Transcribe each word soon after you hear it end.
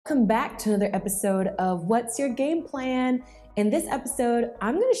Welcome back to another episode of What's Your Game Plan? In this episode,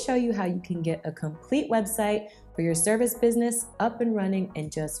 I'm going to show you how you can get a complete website for your service business up and running in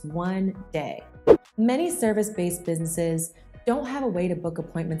just one day. Many service-based businesses don't have a way to book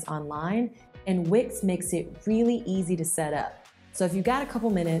appointments online, and Wix makes it really easy to set up. So if you've got a couple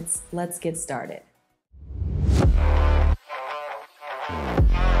minutes, let's get started.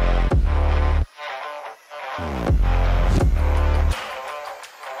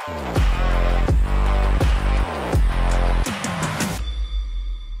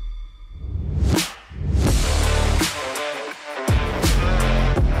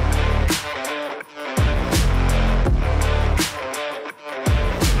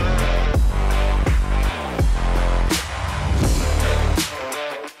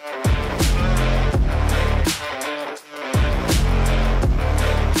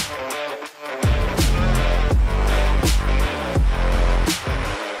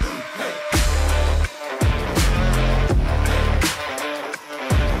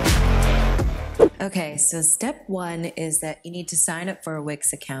 Okay, so step one is that you need to sign up for a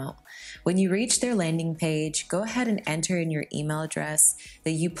Wix account. When you reach their landing page, go ahead and enter in your email address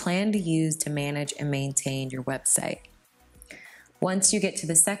that you plan to use to manage and maintain your website. Once you get to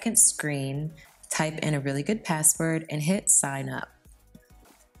the second screen, type in a really good password and hit sign up.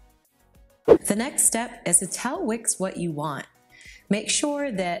 The next step is to tell Wix what you want. Make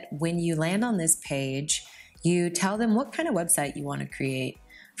sure that when you land on this page, you tell them what kind of website you want to create.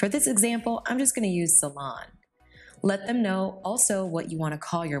 For this example, I'm just going to use Salon. Let them know also what you want to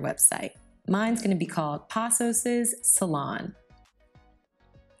call your website. Mine's going to be called Passos' Salon.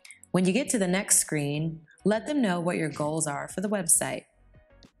 When you get to the next screen, let them know what your goals are for the website,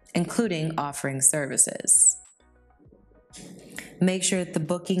 including offering services. Make sure that the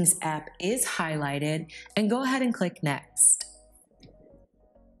Bookings app is highlighted and go ahead and click Next.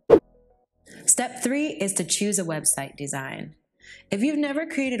 Step 3 is to choose a website design. If you've never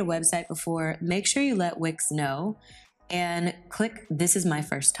created a website before, make sure you let Wix know and click This is my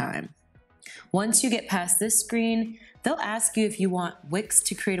first time. Once you get past this screen, they'll ask you if you want Wix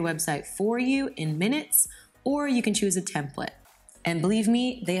to create a website for you in minutes, or you can choose a template. And believe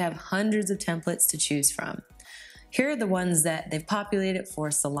me, they have hundreds of templates to choose from. Here are the ones that they've populated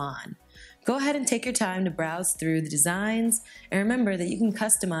for Salon. Go ahead and take your time to browse through the designs, and remember that you can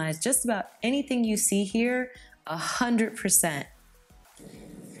customize just about anything you see here 100%.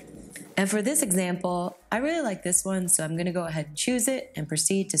 And for this example, I really like this one, so I'm going to go ahead and choose it and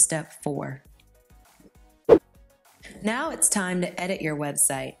proceed to step 4. Now it's time to edit your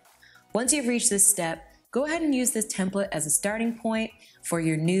website. Once you've reached this step, go ahead and use this template as a starting point for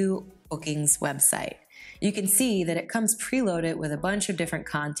your new Bookings website. You can see that it comes preloaded with a bunch of different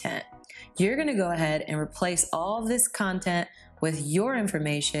content. You're going to go ahead and replace all of this content with your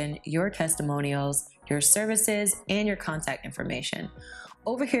information, your testimonials, your services, and your contact information.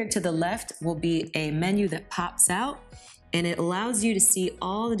 Over here to the left will be a menu that pops out, and it allows you to see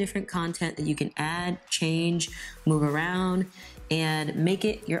all the different content that you can add, change, move around, and make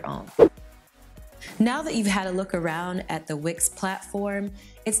it your own. Now that you've had a look around at the Wix platform,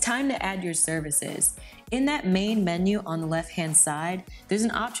 it's time to add your services. In that main menu on the left-hand side, there's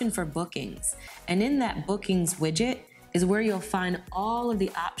an option for bookings, and in that bookings widget is where you'll find all of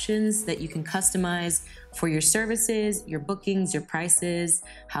the options that you can customize for your services, your bookings, your prices,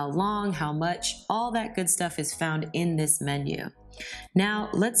 how long, how much, all that good stuff is found in this menu. Now,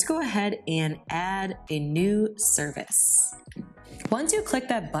 let's go ahead and add a new service. Once you click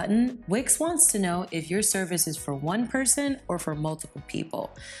that button, Wix wants to know if your service is for one person or for multiple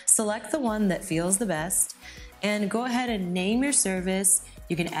people. Select the one that feels the best and go ahead and name your service.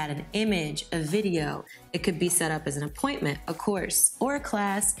 You can add an image, a video. It could be set up as an appointment, a course, or a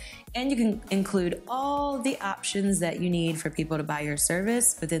class, and you can include all the options that you need for people to buy your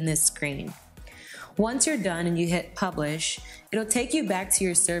service within this screen. Once you're done and you hit publish, it'll take you back to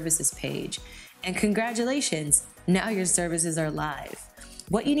your services page. And congratulations, now your services are live.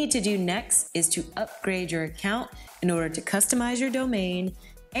 What you need to do next is to upgrade your account in order to customize your domain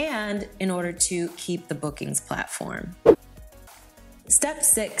and in order to keep the Bookings platform. Step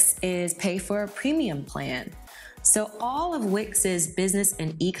 6 is pay for a premium plan. So all of Wix's business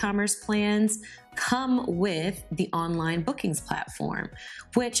and e-commerce plans come with the online bookings platform,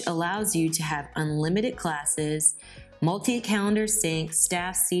 which allows you to have unlimited classes, multi-calendar sync,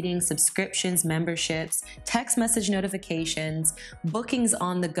 staff seating, subscriptions, memberships, text message notifications, bookings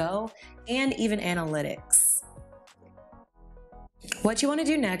on the go, and even analytics. What you want to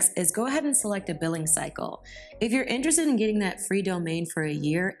do next is go ahead and select a billing cycle. If you're interested in getting that free domain for a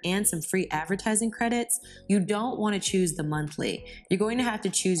year and some free advertising credits, you don't want to choose the monthly. You're going to have to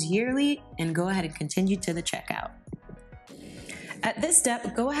choose yearly and go ahead and continue to the checkout. At this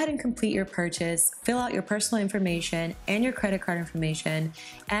step, go ahead and complete your purchase, fill out your personal information and your credit card information,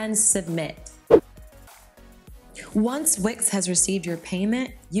 and submit. Once Wix has received your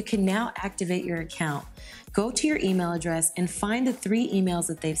payment, you can now activate your account. Go to your email address and find the 3 emails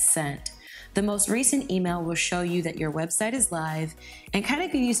that they've sent. The most recent email will show you that your website is live and kind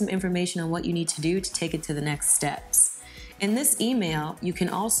of give you some information on what you need to do to take it to the next steps. In this email, you can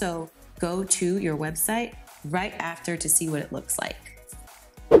also go to your website right after to see what it looks like.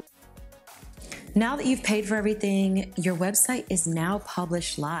 Now that you've paid for everything, your website is now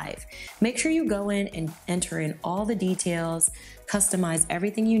published live. Make sure you go in and enter in all the details, customize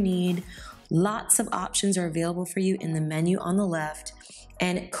everything you need. Lots of options are available for you in the menu on the left,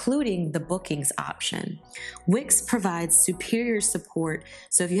 and including the bookings option. Wix provides superior support,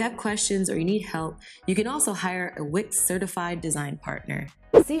 so if you have questions or you need help, you can also hire a Wix certified design partner.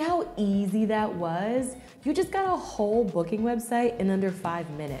 See how easy that was? You just got a whole booking website in under 5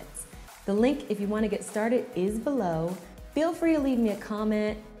 minutes. The link, if you want to get started, is below. Feel free to leave me a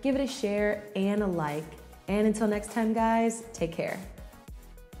comment, give it a share and a like. And until next time, guys, take care.